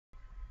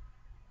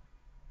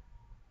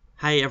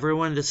Hi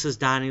everyone, this is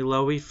Donny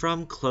Lowy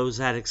from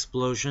Closeout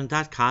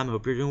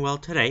Hope you're doing well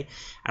today.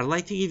 I'd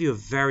like to give you a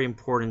very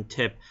important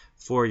tip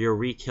for your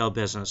retail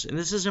business. And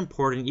this is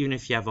important even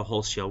if you have a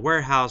wholesale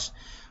warehouse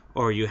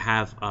or you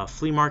have a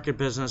flea market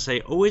business. I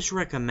always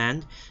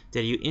recommend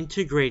that you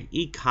integrate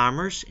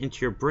e-commerce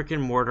into your brick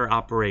and mortar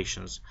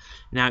operations.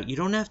 Now, you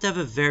don't have to have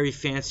a very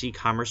fancy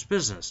e-commerce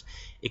business.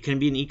 It can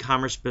be an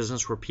e-commerce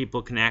business where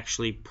people can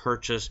actually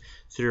purchase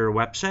through your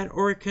website,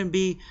 or it can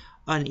be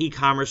an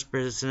e-commerce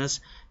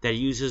business that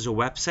uses a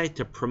website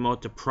to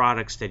promote the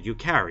products that you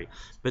carry.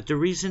 But the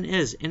reason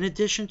is, in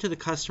addition to the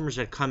customers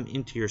that come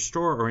into your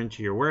store or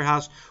into your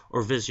warehouse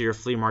or visit your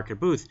flea market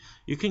booth,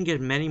 you can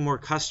get many more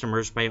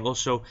customers by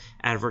also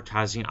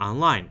advertising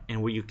online.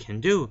 And what you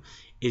can do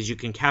is you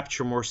can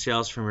capture more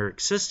sales from your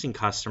existing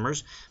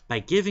customers by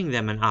giving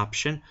them an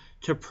option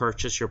to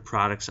purchase your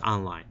products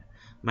online.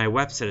 My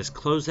website is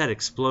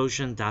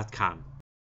closeoutexplosion.com.